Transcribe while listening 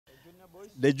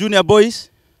the junior boys,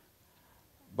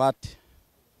 but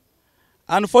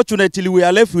unfortunately we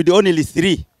are left with only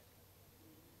 3.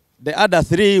 The other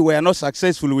 3 were not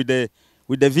successful with the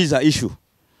visa issue.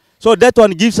 So that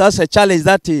one gives us a challenge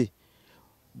that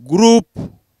group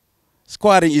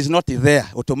scoring is not there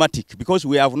automatic, because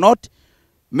we have not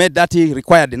made that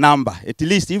required number. At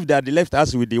least if they had left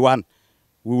us with the 1,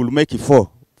 we will make it 4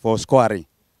 for scoring.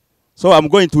 So I'm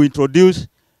going to introduce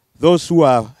those who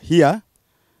are here.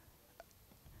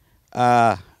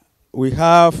 We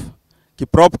have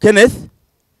Kiprop Kenneth,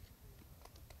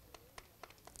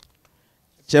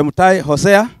 Chemutai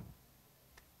Hosea,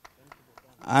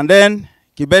 and then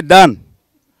Kibet Dan.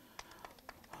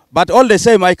 But all the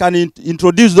same, I can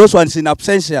introduce those ones in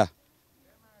absentia.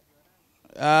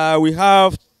 We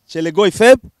have Chelegoi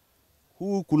Feb,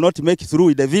 who could not make it through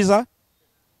with the visa.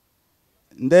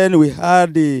 And then we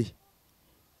had the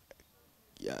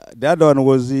other one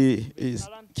was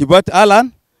Kibet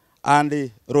Alan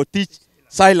and Rotich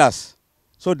Silas.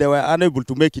 So they were unable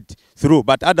to make it through.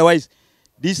 But otherwise,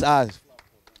 these are,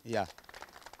 yeah.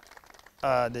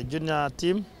 The junior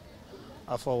team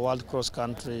for World Cross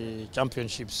Country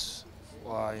Championships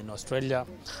in Australia.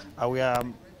 We are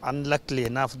unlucky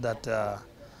enough that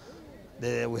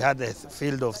we had a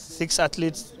field of 6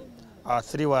 athletes.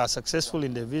 3 were successful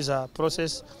in the visa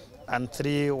process, and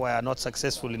 3 were not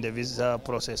successful in the visa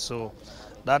process. So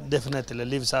that definitely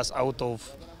leaves us out of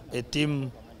a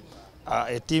team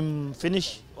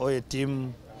finish or a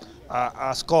team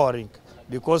scoring,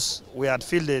 because we had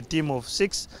fielded a team of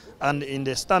 6, and in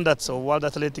the standards of World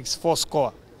Athletics, 4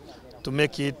 score to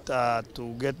make it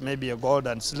to get maybe a gold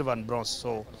and silver and bronze.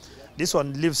 So this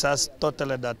one leaves us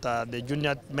totally that the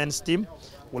junior men's team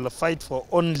will fight for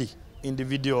only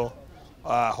individual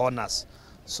honors.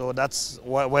 So that's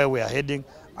where we are heading.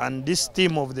 And this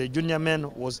team of the junior men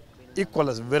was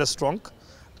equally very strong,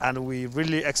 and we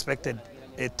really expected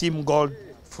a team gold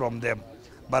from them.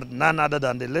 But none other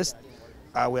than the list.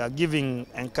 We are giving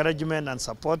encouragement and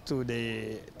support to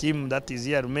the team that is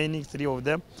here remaining, 3 of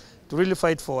them, to really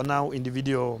fight for now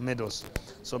individual medals.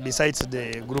 So besides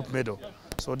the group medal.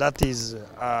 So that is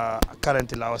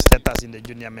currently our status in the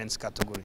junior men's category.